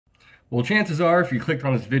Well, chances are if you clicked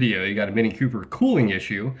on this video, you got a Mini Cooper cooling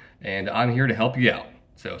issue, and I'm here to help you out.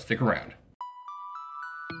 So stick around.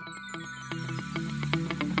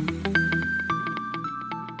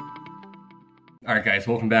 Alright guys,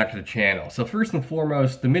 welcome back to the channel. So first and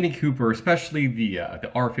foremost, the Mini Cooper, especially the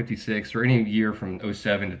R56 or any year from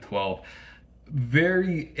 07 to 12,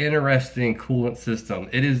 very interesting coolant system.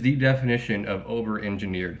 It is the definition of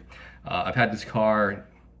over-engineered. I've had this car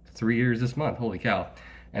 3 years this month, holy cow.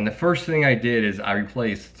 And the first thing I did is I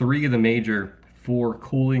replaced 3 of the major 4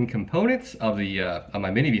 cooling components of my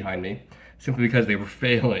Mini behind me, simply because they were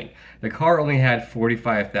failing. The car only had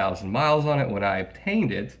 45,000 miles on it when I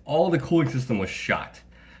obtained it. All the cooling system was shot.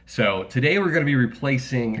 So today we're going to be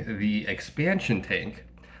replacing the expansion tank.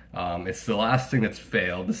 It's the last thing that's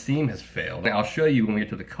failed. The seam has failed. And I'll show you when we get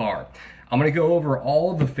to the car. I'm going to go over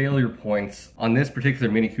all the failure points on this particular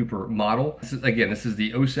Mini Cooper model. This is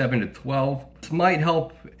the 07 to 12. This might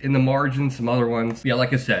help in the margins, some other ones. Yeah,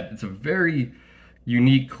 like I said, it's a very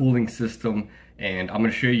unique cooling system, and I'm going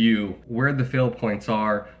to show you where the fail points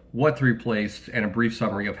are, what to replace, and a brief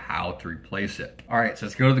summary of how to replace it. All right, so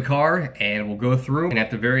let's go to the car and we'll go through, and at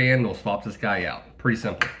the very end, we'll swap this guy out. Pretty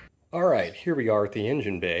simple. All right, here we are at the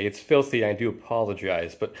engine bay. It's filthy, I do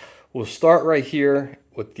apologize, but we'll start right here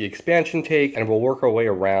with the expansion tank, and we'll work our way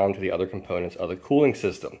around to the other components of the cooling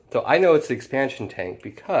system. So I know it's the expansion tank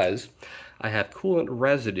because I have coolant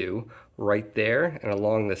residue right there and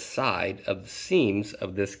along the side of the seams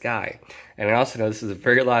of this guy. And I also know this is the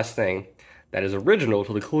very last thing that is original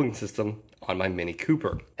to the cooling system on my Mini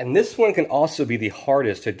Cooper. And this one can also be the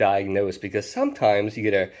hardest to diagnose because sometimes you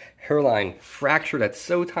get a hairline fracture that's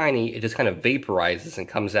so tiny it just kind of vaporizes and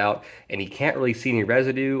comes out, and you can't really see any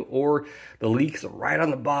residue, or the leak's right on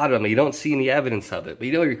the bottom and you don't see any evidence of it. But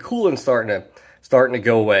you know your coolant's starting to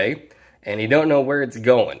go away and you don't know where it's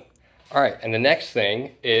going. All right, and the next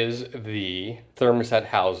thing is the thermostat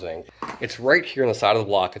housing. It's right here on the side of the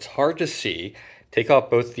block. It's hard to see. Take off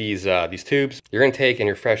both these tubes, your intake and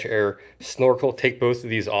your fresh air snorkel. Take both of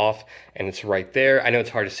these off, and it's right there. I know it's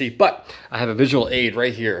hard to see, but I have a visual aid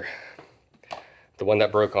right here. The one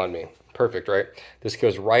that broke on me. Perfect, right? This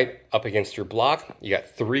goes right up against your block. You got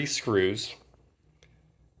 3 screws.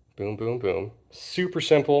 Boom, boom, boom. Super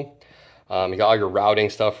simple. You got all your routing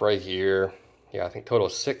stuff right here. Yeah, I think total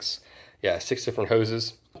 6. Yeah, 6 different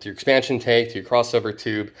hoses. To your expansion tank, to your crossover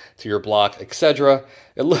tube, to your block, etc.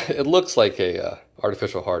 It looks like a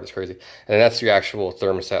artificial heart. It's crazy. And that's your actual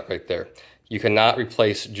thermostat right there. You cannot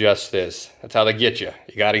replace just this. That's how they get you.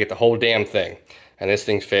 You got to get the whole damn thing. And this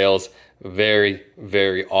thing fails very,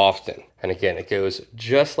 very often. And again, it goes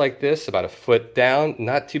just like this, about a foot down.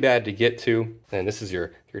 Not too bad to get to. And this is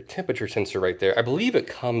your temperature sensor right there. I believe it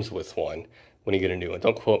comes with one when you get a new one.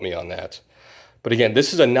 Don't quote me on that. But again,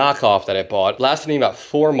 this is a knockoff that I bought. It lasted me about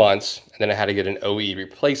 4 months, and then I had to get an OE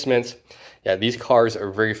replacement. Yeah, these cars are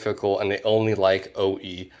very fickle, and they only like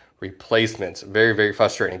OE replacements. Very, very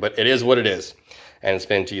frustrating, but it is what it is. And it's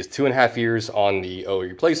been, geez, 2.5 years on the OE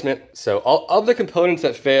replacement. So all of the components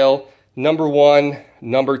that fail, number 1,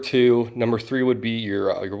 number 2, number 3 would be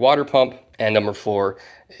your water pump, and number 4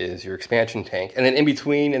 is your expansion tank. And then in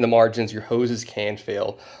between, in the margins, your hoses can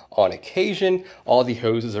fail on occasion. All the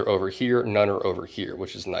hoses are over here, none are over here,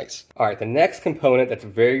 which is nice. All right, the next component that's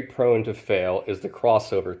very prone to fail is the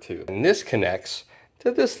crossover tube. And this connects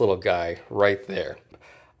to this little guy right there.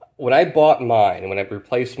 When I bought mine, and when I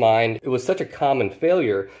replaced mine, it was such a common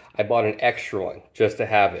failure, I bought an extra one just to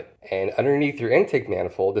have it. And underneath your intake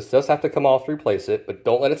manifold, this does have to come off to replace it, but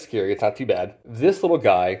don't let it scare you, it's not too bad. This little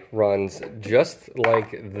guy runs just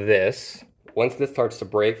like this. Once this starts to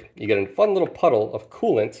break, you get a fun little puddle of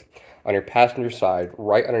coolant on your passenger side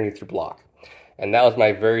right underneath your block. And that was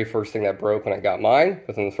my very first thing that broke when I got mine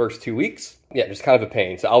within the first 2 weeks. Yeah, just kind of a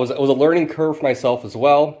pain. So it was a learning curve for myself as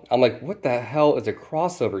well. I'm like, what the hell is a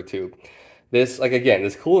crossover tube? This, like again,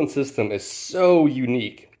 this coolant system is so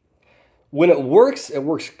unique. When it works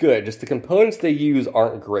good. Just the components they use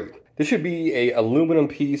aren't great. This should be a aluminum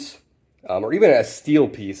piece or even a steel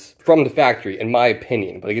piece from the factory, in my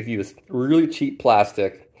opinion. But they give you this really cheap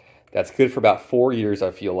plastic that's good for about 4 years, I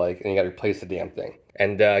feel like, and you got to replace the damn thing.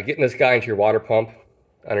 And getting this guy into your water pump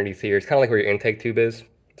underneath here, it's kind of like where your intake tube is.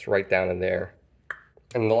 It's right down in there.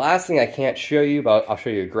 And the last thing I can't show you, but I'll show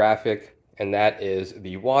you a graphic, and that is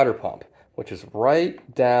the water pump, which is right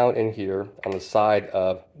down in here on the side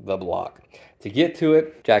of the block. To get to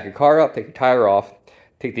it, jack your car up, take your tire off,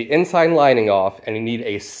 take the inside lining off, and you need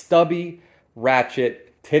a stubby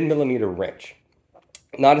ratchet 10mm wrench.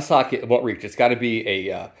 Not a socket, it won't reach. It's got to be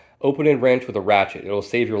a open-end wrench with a ratchet. It'll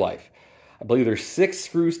save your life. I believe there's 6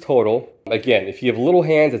 screws total. Again, if you have little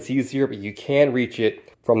hands, it's easier, but you can reach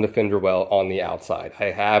it from the fender well on the outside. I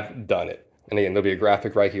have done it. And again, there'll be a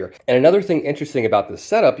graphic right here. And another thing interesting about this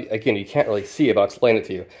setup, again, you can't really see it, but I'll explain it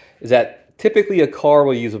to you, is that typically a car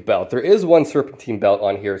will use a belt. There is one serpentine belt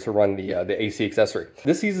on here to run the AC accessory.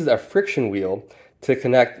 This uses a friction wheel to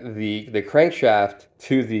connect the crankshaft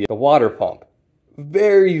to the water pump.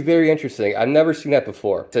 Very, very interesting. I've never seen that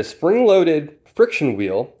before. It's a spring-loaded friction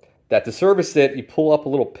wheel that to service it, you pull up a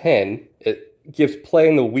little pin. It gives play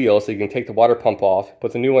in the wheel so you can take the water pump off,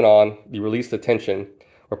 put the new one on, you release the tension,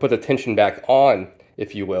 or put the tension back on,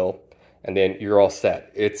 if you will, and then you're all set.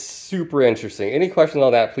 It's super interesting. Any questions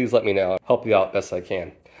on that, please let me know. I'll help you out best I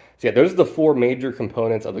can. So yeah, those are the 4 major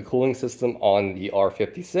components of the cooling system on the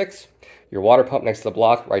R56. Your water pump next to the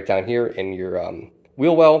block right down here in your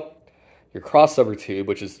wheel well, your crossover tube,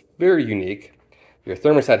 which is very unique, your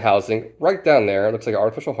thermostat housing right down there, it looks like an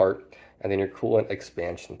artificial heart, and then your coolant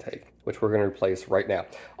expansion tank, which we're going to replace right now.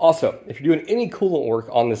 Also, if you're doing any coolant work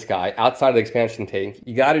on this guy outside of the expansion tank,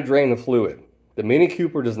 you got to drain the fluid. The Mini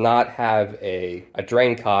Cooper does not have a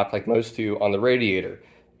drain cock like most do on the radiator.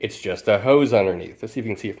 It's just a hose underneath. Let's see if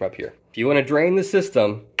you can see it from up here. If you want to drain the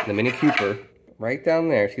system, the Mini Cooper, right down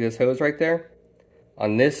there, see this hose right there?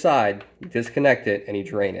 On this side, you disconnect it and you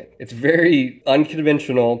drain it. It's very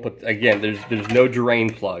unconventional, but again, there's no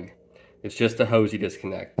drain plug. It's just a hose you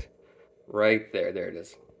disconnect. Right there, there it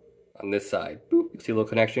is. On this side, boop, you see a little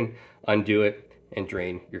connection, undo it and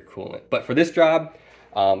drain your coolant. But for this job,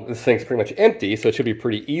 this thing's pretty much empty, so it should be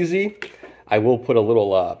pretty easy. I will put a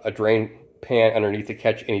little a drain pan underneath to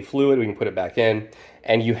catch any fluid. We can put it back in.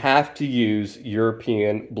 And you have to use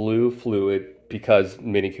European blue fluid because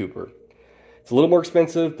Mini Cooper. It's a little more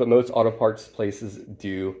expensive, but most auto parts places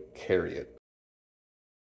do carry it.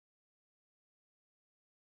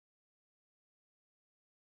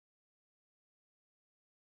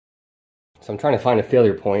 So I'm trying to find a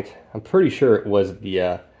failure point. I'm pretty sure it was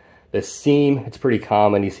the seam. It's pretty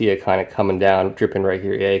common. You see it kind of coming down, dripping right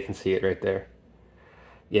here. Yeah, you can see it right there.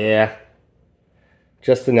 Yeah,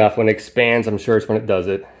 just enough. When it expands, I'm sure it's when it does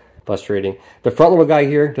it. Frustrating. The front little guy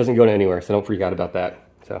here doesn't go anywhere, so don't freak out about that.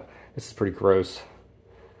 So this is pretty gross.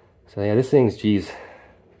 So yeah, this thing's, geez,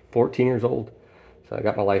 14 years old. So I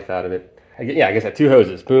got my life out of it. Yeah, I guess I have 2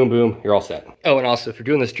 hoses. Boom, boom, you're all set. Oh, and also if you're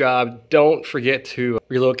doing this job, don't forget to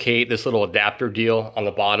relocate this little adapter deal on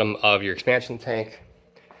the bottom of your expansion tank.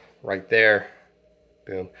 Right there.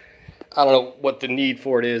 Boom. I don't know what the need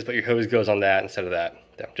for it is, but your hose goes on that instead of that.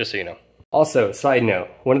 So, just so you know. Also, side note,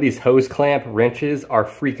 one of these hose clamp wrenches are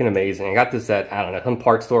freaking amazing. I got this at, I don't know, some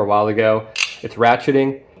parts store a while ago. It's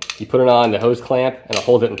ratcheting. You put it on the hose clamp and it'll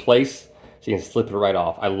hold it in place so you can slip it right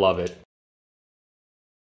off. I love it.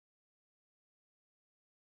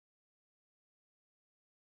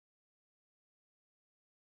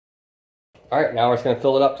 All right, now we're just gonna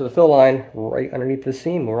fill it up to the fill line right underneath the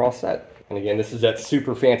seam. We're all set. And again, this is that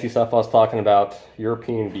super fancy stuff I was talking about.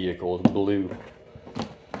 European vehicles, blue.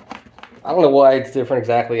 I don't know why it's different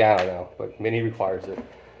exactly, I don't know, but Mini requires it.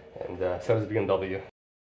 And so does BMW.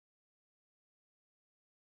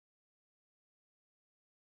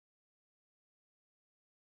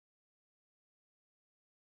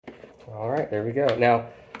 All right, there we go. Now,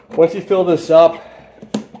 once you fill this up,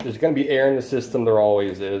 there's gonna be air in the system, there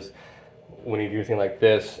always is, when you do anything like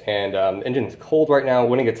this. And the engine's cold right now.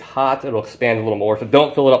 When it gets hot, it'll expand a little more, so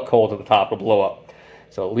don't fill it up cold at the top, it'll blow up.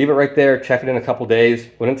 So leave it right there, check it in a couple days.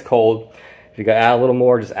 When it's cold, if you gotta add a little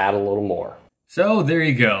more, just add a little more. So there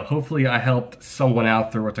you go. Hopefully I helped someone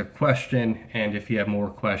out there with a question, and if you have more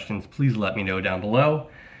questions, please let me know down below.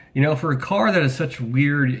 You know, for a car that has such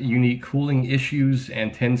weird, unique cooling issues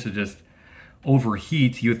and tends to just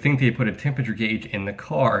overheat, you would think they put a temperature gauge in the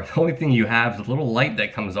car. The only thing you have is a little light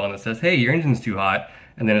that comes on that says, hey, your engine's too hot,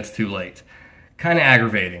 and then it's too late. Kind of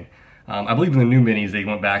aggravating. I believe in the new Minis, they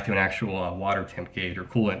went back to an actual water temp gauge or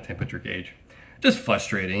coolant temperature gauge. Just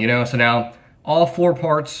frustrating, you know? So now, all 4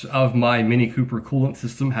 parts of my Mini Cooper coolant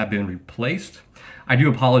system have been replaced. I do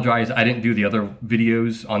apologize, I didn't do the other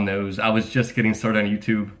videos on those. I was just getting started on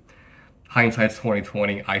YouTube. Hindsight's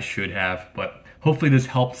 2020, I should have, but hopefully this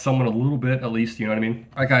helped someone a little bit at least, you know what I mean?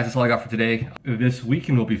 All right guys, that's all I got for today. This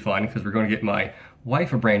weekend will be fun because we're going to get my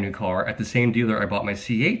wife a brand new car at the same dealer I bought my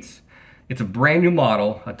C8s. It's a brand new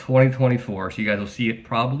model, a 2024, so you guys will see it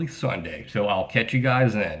probably Sunday. So I'll catch you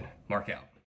guys then. Mark out.